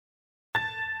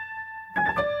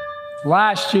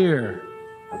Last year,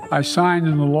 I signed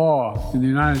into law in the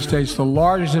United States the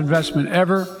largest investment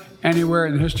ever anywhere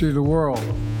in the history of the world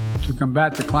to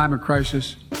combat the climate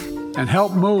crisis and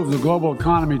help move the global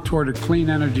economy toward a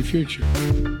clean energy future.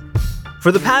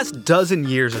 For the past dozen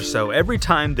years or so, every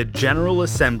time the General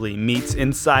Assembly meets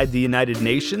inside the United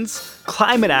Nations,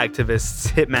 climate activists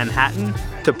hit Manhattan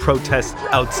to protest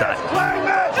outside.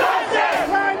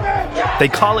 They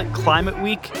call it Climate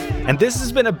Week, and this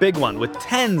has been a big one with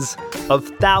tens of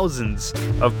thousands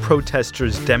of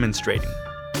protesters demonstrating.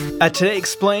 At Today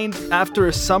Explained, after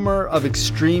a summer of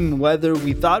extreme weather,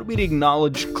 we thought we'd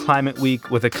acknowledge Climate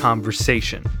Week with a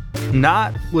conversation.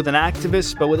 Not with an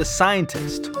activist, but with a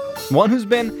scientist. One who's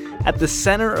been at the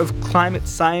center of climate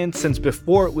science since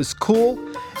before it was cool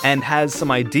and has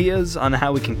some ideas on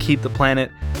how we can keep the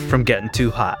planet from getting too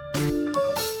hot.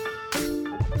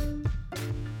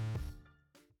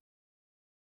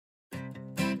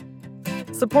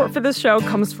 Support for this show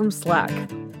comes from Slack.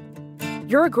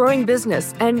 You're a growing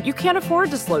business and you can't afford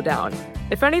to slow down.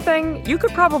 If anything, you could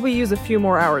probably use a few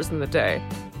more hours in the day.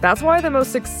 That's why the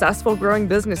most successful growing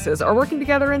businesses are working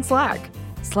together in Slack.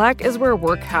 Slack is where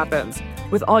work happens,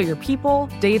 with all your people,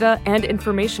 data, and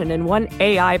information in one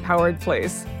AI-powered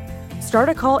place. Start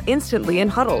a call instantly in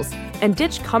huddles and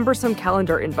ditch cumbersome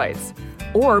calendar invites.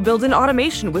 Or build an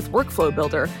automation with Workflow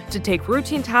Builder to take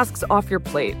routine tasks off your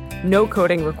plate. No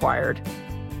coding required.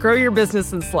 Grow your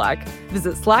business in Slack.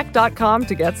 Visit slack.com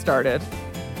to get started.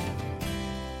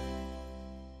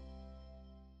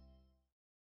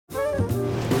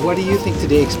 What do you think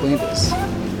Today Explained is?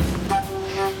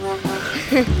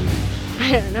 I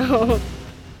don't know.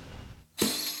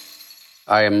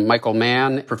 I am Michael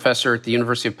Mann, professor at the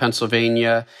University of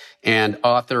Pennsylvania and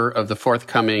author of the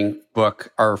forthcoming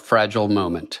book, Our Fragile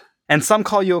Moment. And some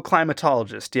call you a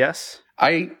climatologist, yes?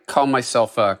 I call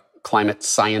myself a climate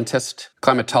scientist.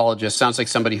 Climatologist sounds like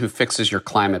somebody who fixes your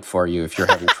climate for you if you're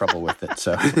having trouble with it.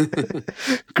 So,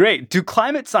 Great. Do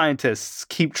climate scientists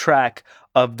keep track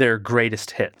of their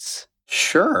greatest hits?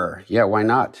 Sure. Yeah, why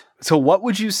not? So what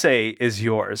would you say is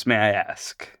yours, may I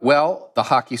ask? Well, the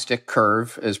hockey stick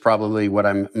curve is probably what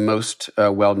I'm most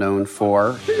well known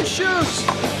for. He shoots!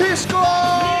 He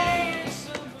scores!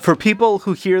 For people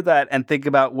who hear that and think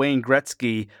about Wayne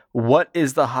Gretzky, what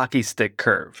is the hockey stick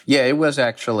curve? Yeah, it was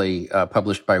actually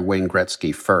published by Wayne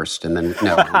Gretzky first, and then,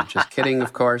 no, I'm just kidding,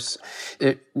 of course.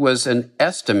 It was an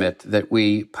estimate that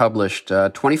we published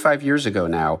 25 years ago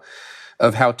now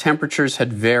of how temperatures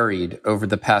had varied over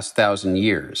the past 1,000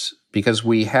 years, because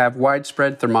we have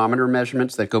widespread thermometer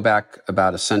measurements that go back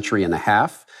about a century and a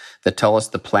half that tell us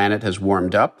the planet has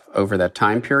warmed up over that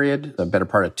time period, the better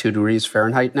part of 2 degrees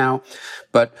Fahrenheit now.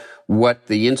 But what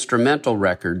the instrumental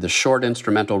record, the short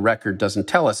instrumental record, doesn't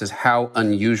tell us is how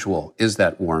unusual is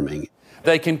that warming.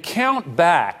 They can count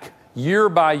back year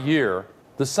by year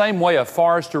the same way a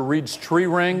forester reads tree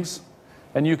rings,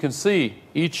 and you can see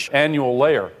each annual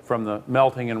layer from the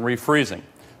melting and refreezing.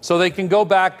 So they can go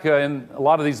back in a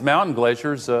lot of these mountain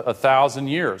glaciers 1,000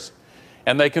 years.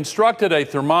 And they constructed a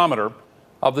thermometer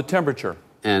of the temperature.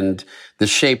 And the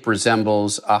shape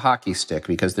resembles a hockey stick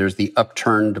because there's the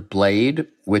upturned blade,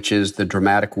 which is the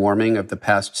dramatic warming of the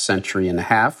past century and a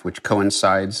half, which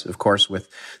coincides, of course, with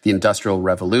the Industrial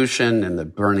Revolution and the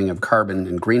burning of carbon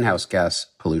and greenhouse gas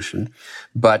pollution.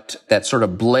 But that sort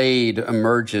of blade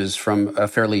emerges from a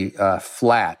fairly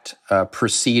flat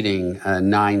preceding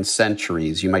 9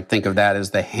 centuries. You might think of that as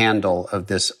the handle of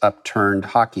this upturned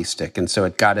hockey stick. And so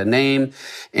it got a name.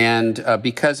 And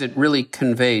because it really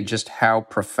conveyed just how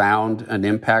profound an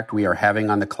impact we are having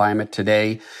on the climate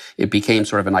today, it became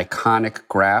sort of an iconic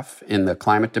graph in the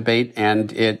climate debate.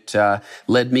 And it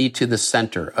led me to the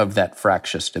center of that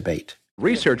fractious debate.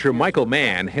 Researcher Michael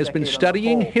Mann has been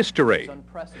studying history,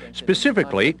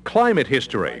 specifically climate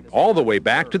history, all the way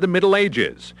back to the Middle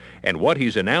Ages. And what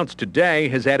he's announced today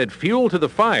has added fuel to the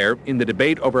fire in the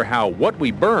debate over how what we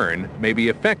burn may be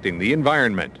affecting the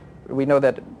environment. We know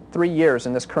that 3 years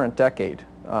in this current decade,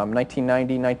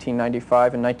 1990,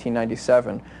 1995, and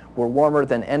 1997, were warmer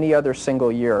than any other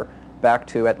single year back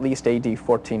to at least AD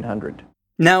 1400.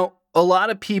 Now, a lot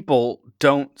of people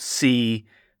don't see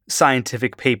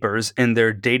scientific papers in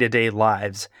their day-to-day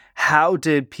lives. How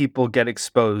did people get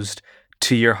exposed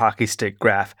to your hockey stick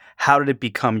graph? How did it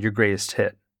become your greatest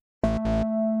hit?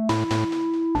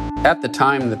 At the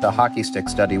time that the hockey stick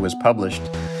study was published,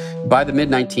 by the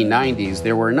mid-1990s,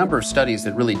 there were a number of studies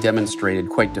that really demonstrated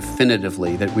quite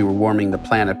definitively that we were warming the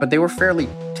planet, but they were fairly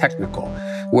technical.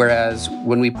 Whereas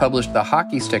when we published the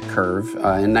hockey stick curve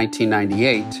in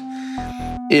 1998,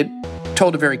 it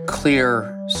told a very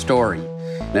clear story.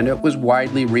 and it was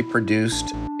widely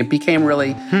reproduced. It became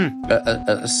really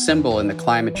a symbol in the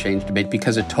climate change debate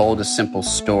because it told a simple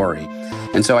story.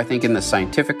 And so I think in the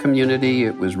scientific community,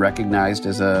 it was recognized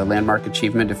as a landmark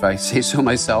achievement, if I say so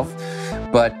myself.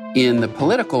 But in the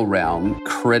political realm,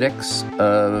 critics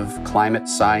of climate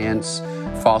science,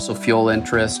 fossil fuel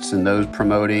interests, and those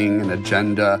promoting an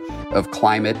agenda of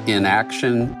climate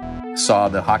inaction saw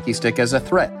the hockey stick as a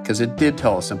threat because it did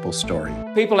tell a simple story.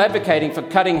 People advocating for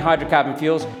cutting hydrocarbon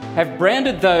fuels have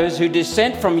branded those who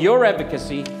dissent from your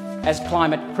advocacy as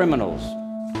climate criminals.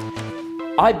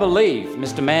 I believe,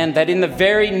 Mr. Mann, that in the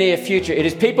very near future, it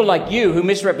is people like you who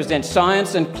misrepresent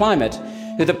science and climate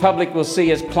who the public will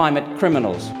see as climate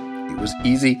criminals. It was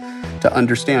easy to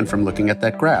understand from looking at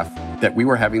that graph that we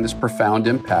were having this profound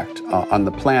impact on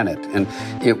the planet. And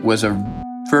it was a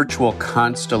virtual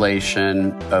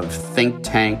constellation of think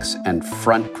tanks and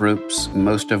front groups,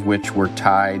 most of which were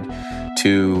tied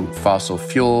to fossil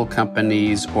fuel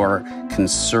companies or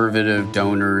conservative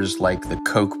donors like the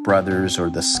Koch brothers or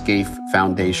the Scaife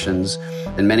foundations.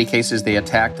 In many cases, they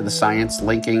attacked the science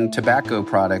linking tobacco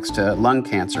products to lung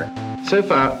cancer. So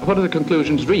far, what are the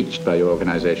conclusions reached by your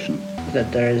organization?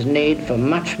 That there is need for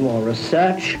much more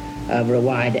research over a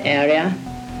wide area,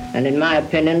 and in my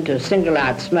opinion, to single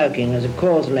out smoking as a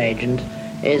causal agent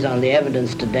is, on the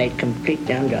evidence to date,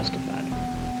 completely unjustified.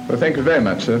 Well, thank you very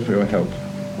much, sir, for your help.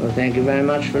 Well, thank you very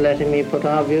much for letting me put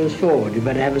our views forward. You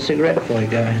better have a cigarette before you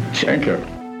go ahead. Thank you.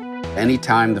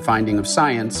 Anytime the finding of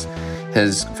science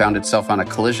has found itself on a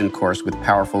collision course with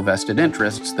powerful vested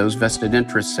interests, those vested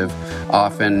interests have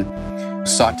often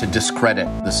sought to discredit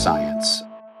the science.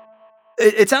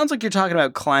 It sounds like you're talking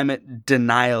about climate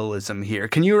denialism here.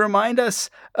 Can you remind us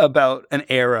about an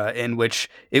era in which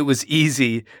it was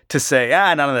easy to say,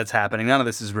 none of that's happening, none of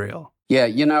this is real? Yeah,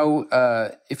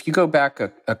 if you go back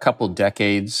a couple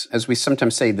decades, as we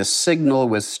sometimes say, the signal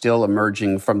was still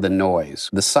emerging from the noise.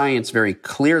 The science very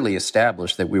clearly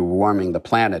established that we were warming the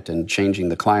planet and changing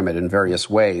the climate in various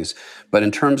ways. But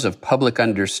in terms of public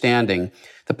understanding,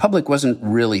 the public wasn't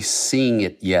really seeing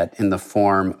it yet in the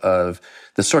form of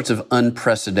the sorts of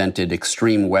unprecedented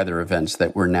extreme weather events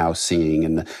that we're now seeing,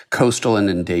 and the coastal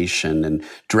inundation and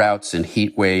droughts and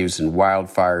heat waves and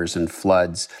wildfires and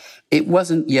floods. It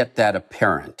wasn't yet that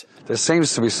apparent. There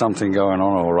seems to be something going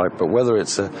on, all right, but whether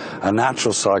it's a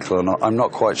natural cycle or not, I'm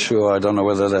not quite sure. I don't know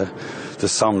whether the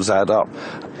sums add up.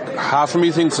 Half of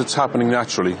me thinks it's happening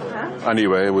naturally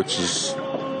anyway, which is,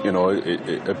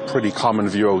 a pretty common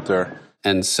view out there.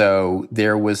 And so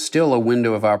there was still a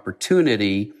window of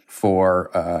opportunity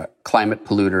for climate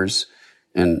polluters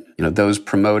and those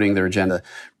promoting their agenda.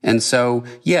 And so,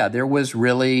 there was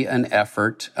really an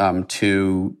effort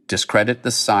to discredit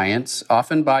the science,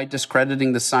 often by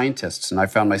discrediting the scientists. And I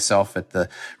found myself at the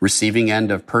receiving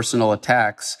end of personal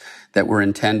attacks that were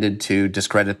intended to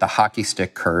discredit the hockey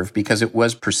stick curve because it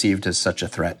was perceived as such a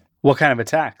threat. What kind of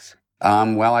attacks?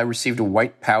 I received a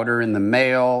white powder in the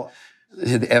mail.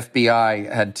 The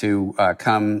FBI had to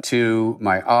come to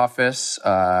my office.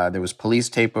 There was police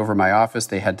tape over my office.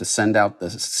 They had to send out the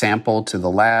sample to the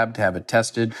lab to have it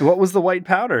tested. What was the white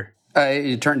powder?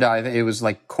 It turned out it was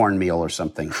like cornmeal or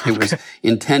something. It was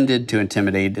intended to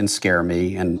intimidate and scare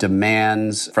me, and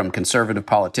demands from conservative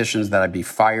politicians that I be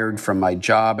fired from my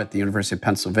job at the University of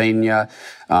Pennsylvania,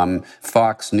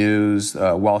 Fox News,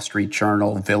 Wall Street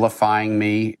Journal, vilifying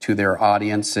me to their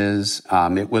audiences.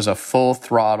 It was a full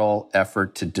throttle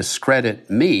effort to discredit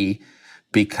me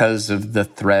because of the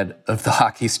threat of the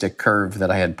hockey stick curve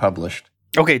that I had published.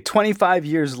 Okay, 25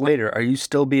 years later, are you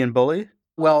still being bullied?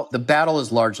 Well, the battle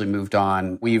has largely moved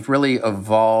on. We've really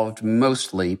evolved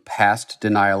mostly past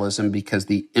denialism because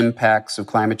the impacts of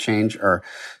climate change are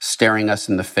staring us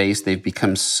in the face. They've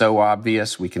become so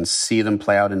obvious. We can see them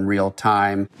play out in real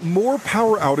time. More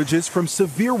power outages from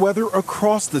severe weather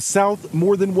across the South.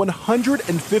 More than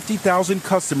 150,000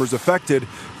 customers affected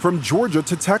from Georgia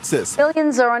to Texas.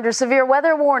 Millions are under severe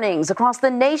weather warnings across the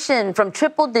nation, from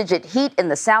triple-digit heat in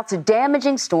the South to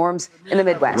damaging storms in the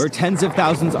Midwest. Where tens of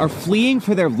thousands are fleeing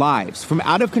for their lives from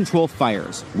out-of-control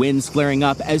fires. Winds flaring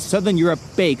up as southern Europe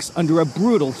bakes under a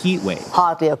brutal heat wave.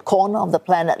 Hardly a corner of the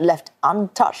planet left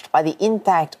untouched by the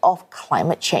impact of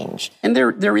climate change. And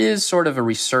there is sort of a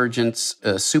resurgence,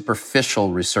 a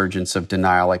superficial resurgence of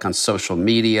denial, like on social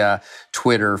media,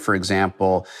 Twitter, for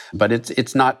example. But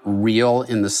it's not real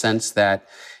in the sense that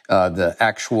the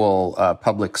actual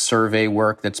public survey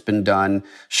work that's been done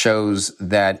shows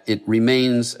that it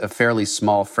remains a fairly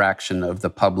small fraction of the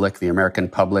public, the American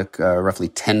public, roughly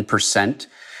 10%,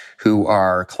 who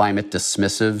are climate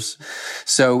dismissives.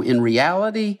 So in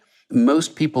reality,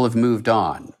 most people have moved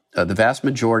on. The vast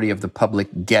majority of the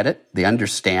public get it. They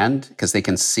understand because they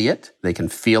can see it. They can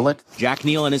feel it. Jack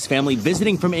Neal and his family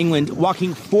visiting from England,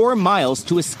 walking 4 miles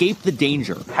to escape the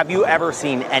danger. Have you ever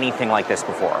seen anything like this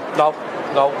before? No.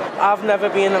 I've never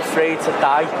been afraid to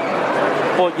die.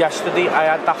 But yesterday I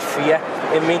had that fear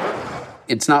in me.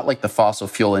 It's not like the fossil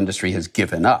fuel industry has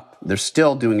given up. They're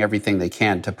still doing everything they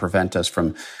can to prevent us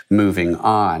from moving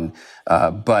on.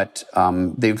 But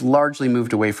they've largely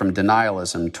moved away from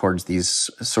denialism towards these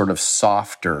sort of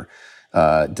softer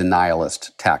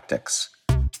denialist tactics.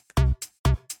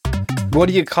 What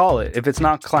do you call it? If it's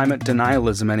not climate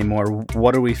denialism anymore,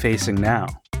 what are we facing now?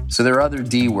 So there are other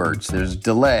D words. There's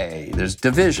delay. There's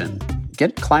division.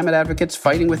 Get climate advocates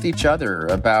fighting with each other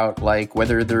about like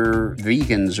whether they're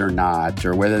vegans or not,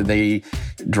 or whether they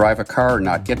drive a car or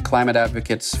not. Get climate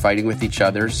advocates fighting with each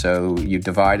other so you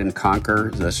divide and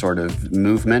conquer the sort of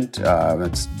movement.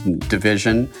 It's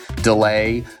division,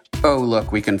 delay. Oh,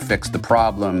 look, we can fix the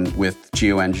problem with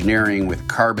geoengineering, with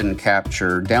carbon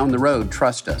capture. Down the road,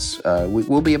 trust us.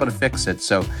 We'll be able to fix it.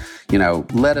 So,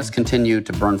 let us continue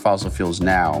to burn fossil fuels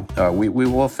now. We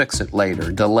will fix it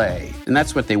later. Delay. And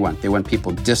that's what they want. They want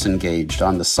people disengaged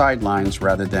on the sidelines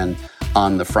rather than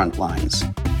on the front lines.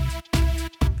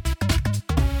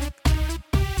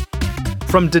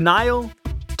 From denial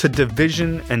to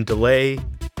division and delay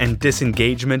and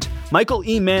disengagement, Michael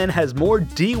E. Mann has more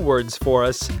D words for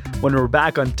us when we're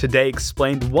back on Today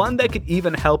Explained, one that could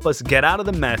even help us get out of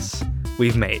the mess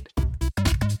we've made.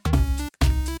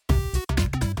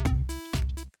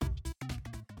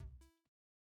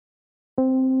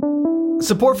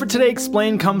 Support for Today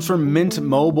Explained comes from Mint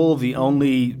Mobile, the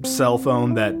only cell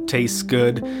phone that tastes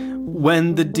good.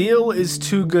 When the deal is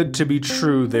too good to be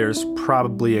true, there's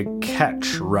probably a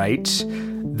catch, right?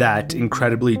 That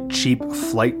incredibly cheap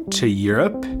flight to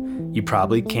Europe, you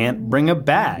probably can't bring a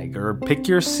bag or pick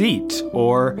your seat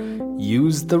or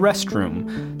use the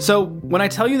restroom. So when I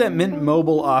tell you that Mint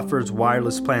Mobile offers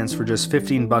wireless plans for just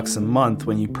 $15 a month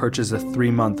when you purchase a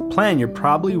 3-month plan, you're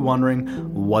probably wondering,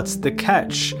 what's the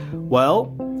catch?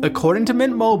 Well, according to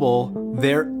Mint Mobile,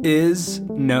 there is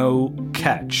no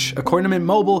catch. According to Mint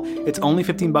Mobile, it's only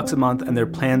 $15 a month, and their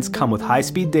plans come with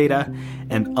high-speed data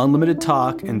and unlimited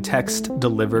talk and text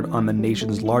delivered on the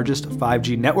nation's largest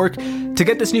 5G network. To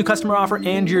get this new customer offer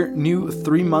and your new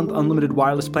 3-month unlimited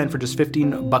wireless plan for just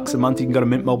 $15 a month, you can go to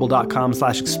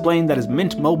mintmobile.com/explain. That is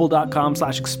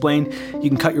mintmobile.com/explain. You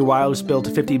can cut your wireless bill to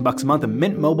 $15 a month at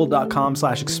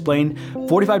mintmobile.com/explain.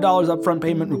 $45 upfront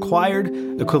payment required,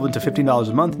 equivalent to $15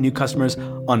 a month. New customers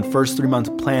on first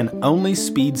 3-month plan only.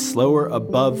 Speed slower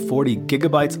above 40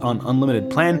 gigabytes on unlimited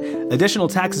plan. Additional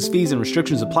taxes, fees, and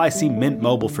restrictions apply. See Mint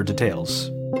Mobile for details.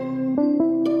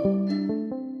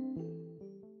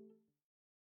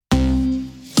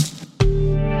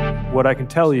 What I can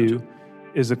tell you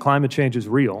is that climate change is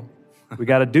real. We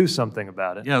got to do something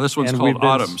about it. Yeah, this one's called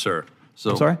autumn, sir. So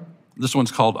I'm sorry? This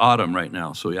one's called autumn right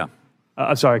now, so yeah.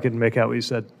 I'm sorry, I couldn't make out what you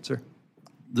said, sir.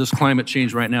 This climate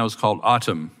change right now is called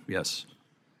autumn, yes.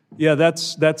 Yeah,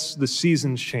 that's the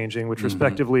seasons changing, which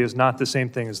respectively is not the same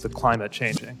thing as the climate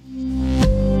changing.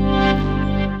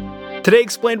 Today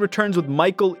Explained returns with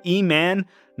Michael E. Mann,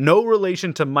 no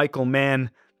relation to Michael Mann,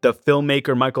 the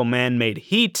filmmaker Michael Mann made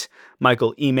Heat.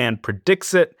 Michael E. Mann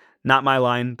predicts it. Not my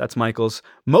line, that's Michael's.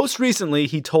 Most recently,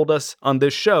 he told us on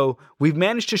this show, we've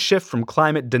managed to shift from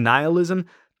climate denialism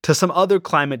to some other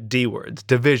climate D words,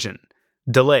 division,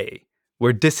 delay.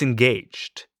 We're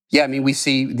disengaged. Yeah, I mean, we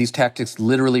see these tactics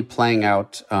literally playing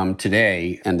out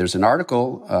today. And there's an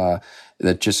article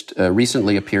that just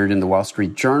recently appeared in the Wall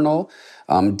Street Journal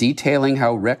detailing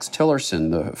how Rex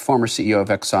Tillerson, the former CEO of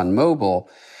ExxonMobil,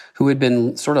 who had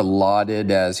been sort of lauded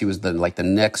as he was the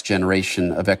next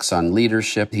generation of Exxon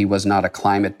leadership. He was not a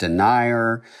climate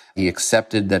denier. He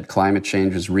accepted that climate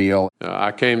change is real.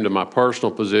 I came to my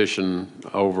personal position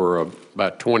over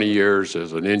about 20 years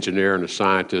as an engineer and a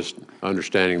scientist,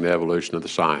 understanding the evolution of the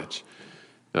science.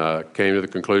 Came to the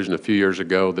conclusion a few years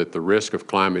ago that the risk of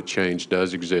climate change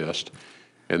does exist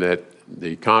and that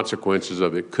the consequences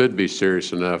of it could be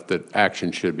serious enough that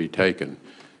action should be taken.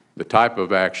 The type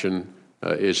of action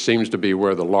seems to be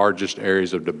where the largest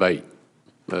areas of debate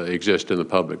exist in the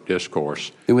public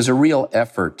discourse. It was a real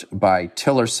effort by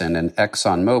Tillerson and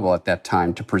ExxonMobil at that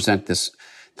time to present this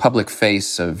public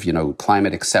face of,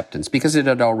 climate acceptance because it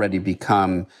had already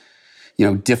become,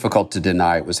 difficult to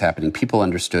deny it was happening. People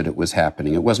understood it was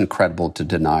happening. It wasn't credible to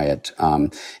deny it.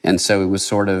 And so it was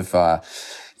sort of,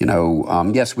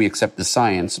 Yes, we accept the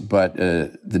science, but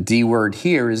the D word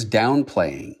here is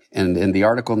downplaying. And the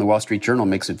article in the Wall Street Journal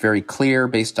makes it very clear,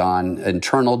 based on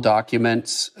internal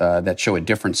documents that show a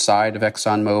different side of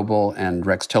ExxonMobil and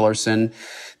Rex Tillerson,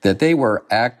 that they were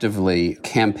actively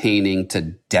campaigning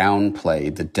to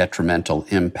downplay the detrimental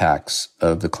impacts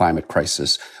of the climate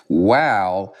crisis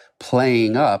while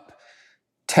playing up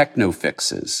techno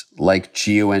fixes like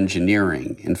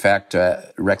geoengineering. In fact,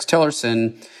 Rex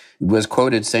Tillerson was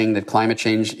quoted saying that climate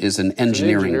change is an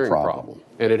engineering problem.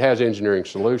 And it has engineering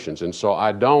solutions. And so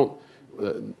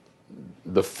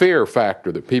the fear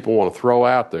factor that people want to throw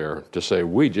out there to say,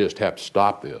 we just have to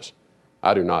stop this,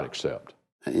 I do not accept.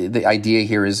 The idea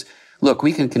here is, look,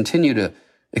 we can continue to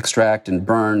extract and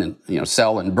burn and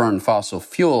sell and burn fossil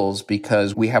fuels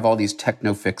because we have all these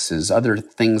techno fixes, other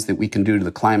things that we can do to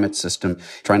the climate system,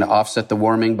 trying to offset the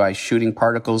warming by shooting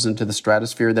particles into the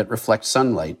stratosphere that reflect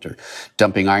sunlight, or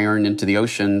dumping iron into the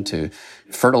ocean to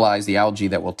fertilize the algae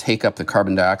that will take up the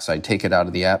carbon dioxide, take it out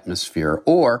of the atmosphere,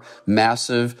 or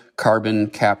massive carbon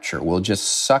capture. We'll just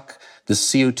suck the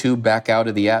CO2 back out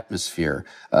of the atmosphere.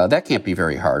 That can't be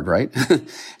very hard, right?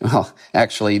 Well,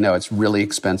 actually, no, it's really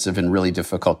expensive and really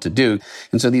difficult to do.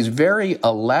 And so these very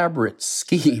elaborate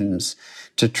schemes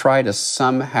to try to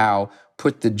somehow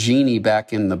put the genie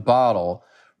back in the bottle,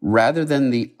 rather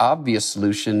than the obvious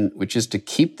solution, which is to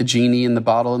keep the genie in the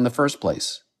bottle in the first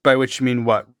place. By which you mean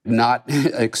what? Not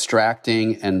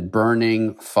extracting and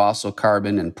burning fossil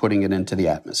carbon and putting it into the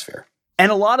atmosphere.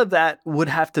 And a lot of that would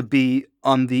have to be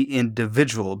on the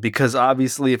individual, because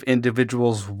obviously if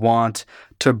individuals want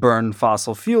to burn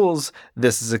fossil fuels,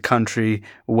 this is a country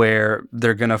where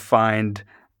they're going to find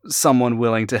someone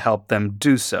willing to help them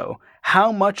do so.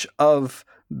 How much of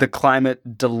the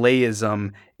climate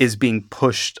delayism is being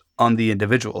pushed on the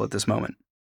individual at this moment?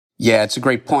 Yeah, it's a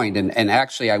great point. And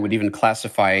actually, I would even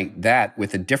classify that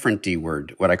with a different D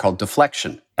word, what I call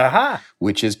deflection. Aha!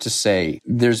 Which is to say,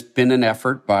 there's been an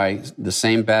effort by the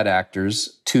same bad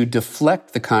actors to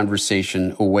deflect the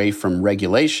conversation away from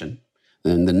regulation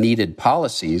and the needed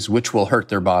policies, which will hurt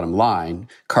their bottom line,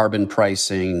 carbon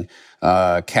pricing,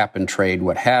 cap and trade,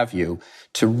 what have you,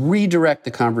 to redirect the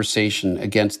conversation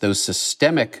against those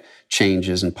systemic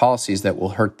changes and policies that will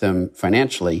hurt them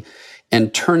financially,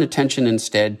 and turn attention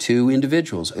instead to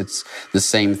individuals. It's the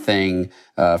same thing,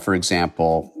 for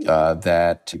example,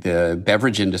 that the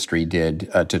beverage industry did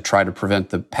to try to prevent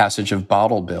the passage of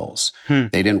bottle bills. They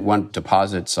didn't want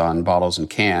deposits on bottles and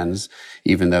cans,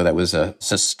 even though that was a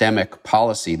systemic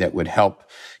policy that would help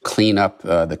clean up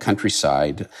the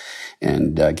countryside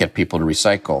and get people to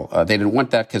recycle. They didn't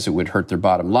want that because it would hurt their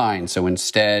bottom line. So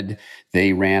instead,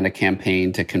 they ran a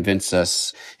campaign to convince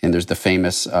us, and there's the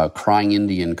famous Crying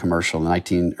Indian commercial in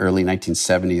the early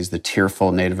 1970s, the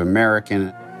tearful Native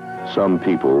American. Some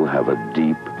people have a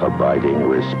deep, abiding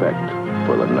respect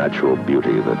for the natural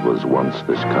beauty that was once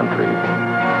this country.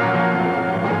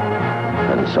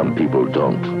 And some people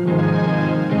don't.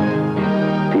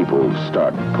 People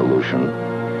start pollution.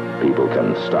 People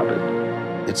can stop it.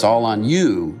 It's all on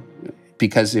you,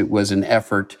 because it was an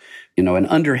effort, an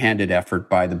underhanded effort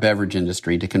by the beverage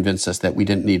industry to convince us that we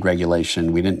didn't need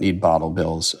regulation, we didn't need bottle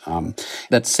bills.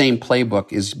 That same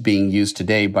playbook is being used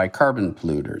today by carbon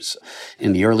polluters.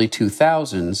 In the early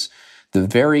 2000s, the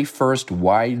very first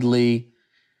widely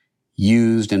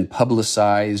used and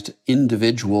publicized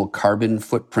individual carbon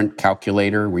footprint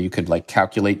calculator, where you could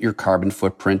calculate your carbon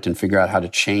footprint and figure out how to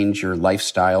change your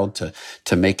lifestyle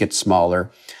to make it smaller,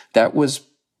 that was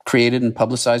created and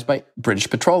publicized by British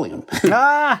Petroleum.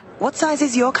 What size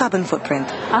is your carbon footprint?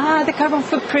 The carbon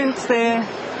footprint,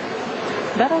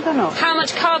 that I don't know. How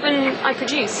much carbon I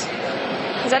produce.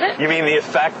 Is that it? You mean the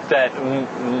effect that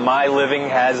my living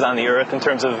has on the earth in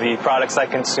terms of the products I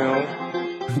consume?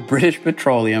 British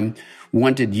Petroleum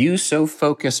wanted you so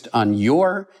focused on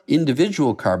your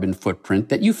individual carbon footprint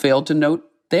that you failed to note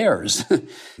theirs.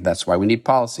 That's why we need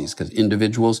policies, because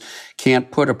individuals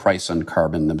can't put a price on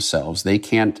carbon themselves. They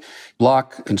can't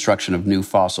block construction of new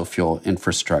fossil fuel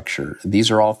infrastructure. These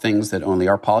are all things that only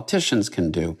our politicians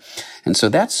can do. And so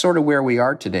that's sort of where we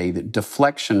are today. That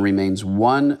deflection remains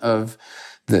one of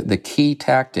the key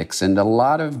tactics, and a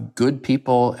lot of good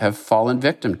people have fallen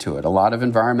victim to it. A lot of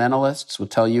environmentalists will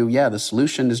tell you, the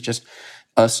solution is just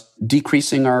us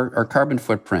decreasing our carbon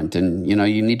footprint, and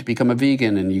you need to become a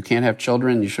vegan, and you can't have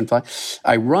children, you shouldn't fly.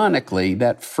 Ironically,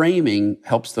 that framing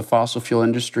helps the fossil fuel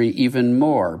industry even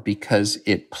more, because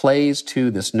it plays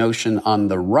to this notion on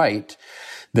the right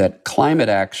that climate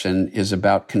action is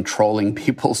about controlling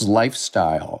people's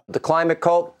lifestyle. The climate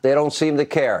cult, they don't seem to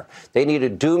care. They need a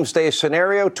doomsday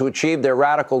scenario to achieve their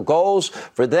radical goals.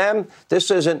 For them,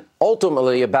 this isn't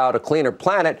ultimately about a cleaner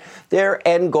planet. Their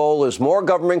end goal is more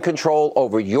government control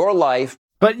over your life.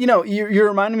 But, you're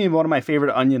reminding me of one of my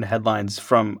favorite Onion headlines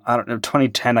from,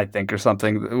 2010, I think, or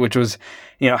something, which was,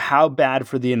 how bad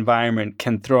for the environment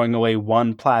can throwing away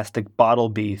one plastic bottle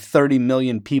be? 30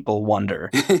 million people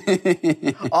wonder.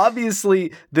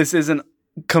 Obviously, this isn't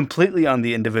completely on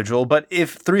the individual, but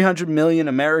if 300 million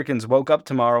Americans woke up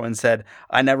tomorrow and said,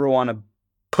 I never want to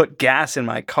put gas in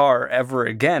my car ever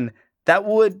again, that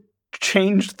would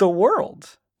change the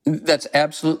world. That's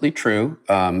absolutely true.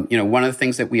 One of the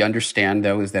things that we understand,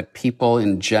 though, is that people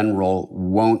in general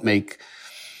won't make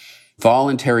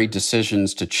voluntary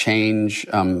decisions to change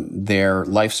their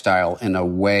lifestyle in a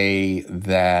way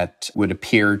that would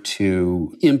appear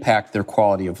to impact their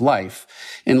quality of life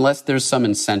unless there's some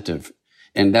incentive.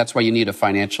 And that's why you need a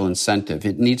financial incentive.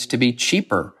 It needs to be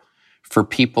cheaper for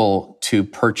people to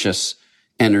purchase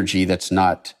energy that's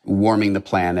not warming the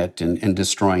planet and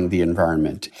destroying the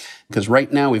environment. Because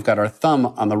right now we've got our thumb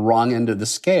on the wrong end of the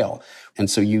scale. And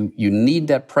so you need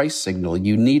that price signal.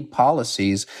 You need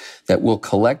policies that will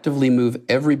collectively move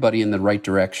everybody in the right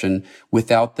direction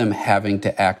without them having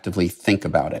to actively think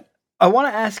about it. I want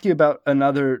to ask you about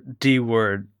another D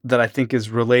word that I think is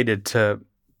related to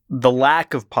the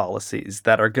lack of policies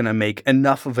that are going to make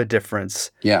enough of a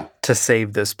difference to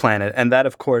save this planet. And that,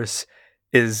 of course,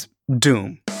 is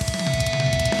doom.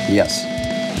 Yes.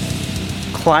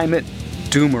 Climate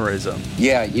doomerism.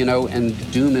 Yeah, and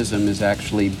doomism has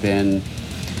actually been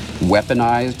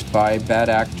weaponized by bad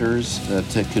actors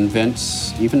to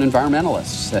convince even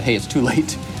environmentalists that, hey, it's too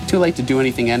late to do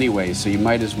anything anyway, so you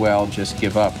might as well just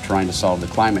give up trying to solve the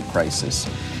climate crisis.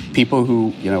 People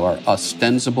who, are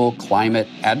ostensible climate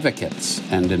advocates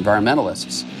and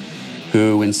environmentalists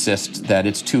who insist that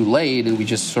it's too late and we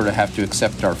just sort of have to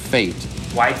accept our fate.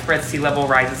 Widespread sea level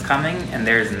rise is coming, and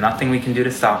there's nothing we can do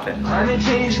to stop it. Climate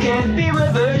change can't be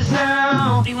reversed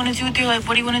now. What do you want to do with your life?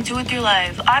 What do you want to do with your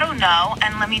life? I don't know,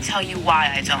 and let me tell you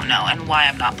why I don't know and why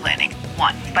I'm not planning.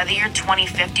 1, by the year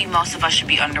 2050, most of us should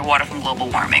be underwater from global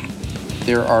warming.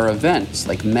 There are events,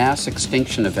 like mass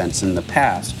extinction events in the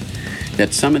past,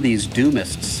 that some of these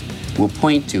doomists will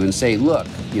point to and say, look,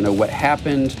 what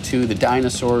happened to the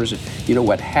dinosaurs,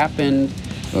 what happened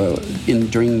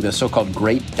during the so-called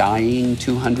Great Dying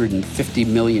 250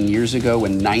 million years ago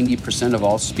when 90% of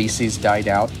all species died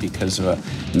out because of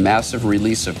a massive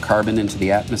release of carbon into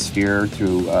the atmosphere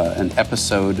through an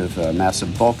episode of massive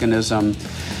volcanism.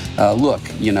 Look,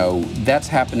 that's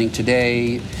happening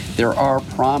today. There are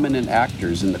prominent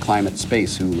actors in the climate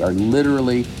space who are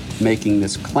literally making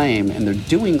this claim, and they're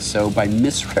doing so by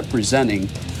misrepresenting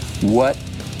what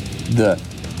the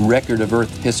record of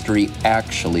Earth history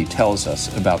actually tells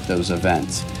us about those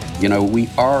events. We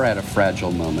are at a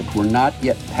fragile moment. We're not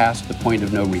yet past the point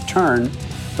of no return,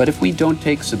 but if we don't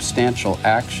take substantial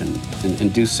action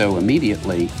and do so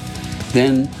immediately,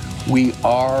 then we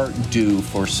are due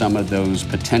for some of those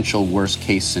potential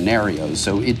worst-case scenarios.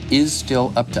 So it is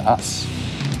still up to us.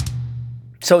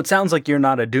 So it sounds like you're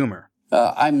not a doomer.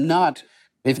 I'm not.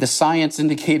 If the science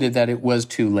indicated that it was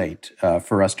too late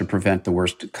for us to prevent the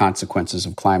worst consequences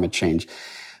of climate change,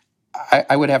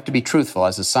 I would have to be truthful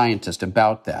as a scientist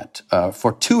about that.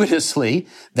 Fortuitously,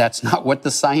 that's not what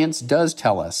the science does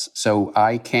tell us. So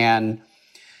I can,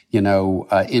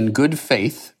 in good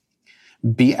faith,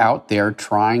 be out there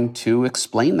trying to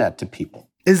explain that to people.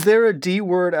 Is there a D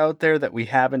word out there that we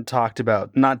haven't talked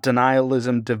about? Not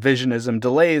denialism, divisionism,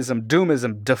 delayism,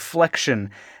 doomism, deflection,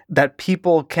 that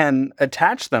people can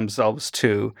attach themselves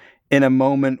to in a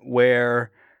moment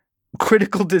where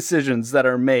critical decisions that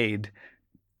are made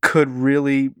could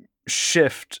really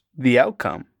shift the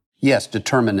outcome? Yes,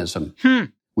 determinism.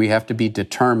 We have to be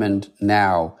determined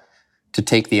now to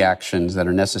take the actions that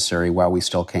are necessary while we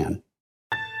still can.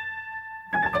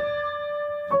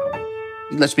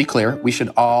 Let's be clear, we should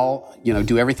all,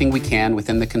 do everything we can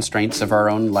within the constraints of our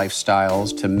own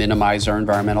lifestyles to minimize our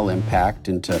environmental impact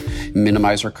and to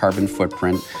minimize our carbon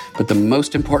footprint. But the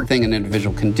most important thing an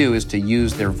individual can do is to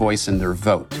use their voice and their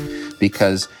vote,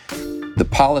 because the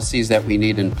policies that we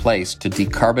need in place to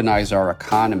decarbonize our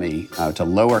economy, to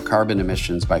lower carbon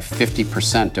emissions by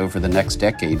 50% over the next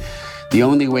decade, the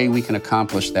only way we can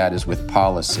accomplish that is with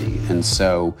policy. And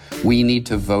so we need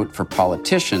to vote for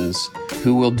politicians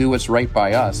who will do what's right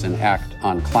by us and act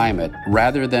on climate,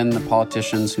 rather than the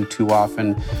politicians who too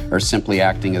often are simply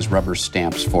acting as rubber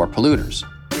stamps for polluters.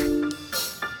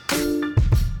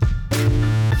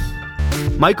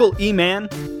 Michael E. Mann,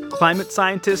 climate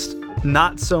scientist,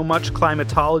 not-so-much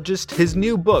climatologist. His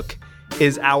new book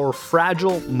is Our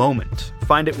Fragile Moment.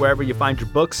 Find it wherever you find your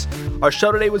books. Our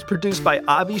show today was produced by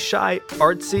Avishai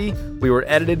Artsy. We were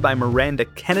edited by Miranda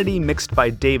Kennedy, mixed by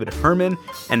David Herman,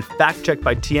 and fact-checked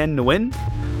by Tien Nguyen.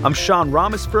 I'm Sean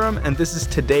Rameswaram, and this is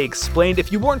Today Explained.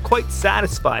 If you weren't quite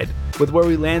satisfied with where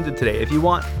we landed today, if you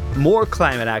want more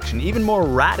climate action, even more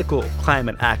radical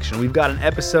climate action, we've got an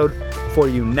episode for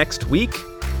you next week,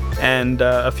 and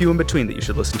a few in between that you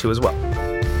should listen to as well.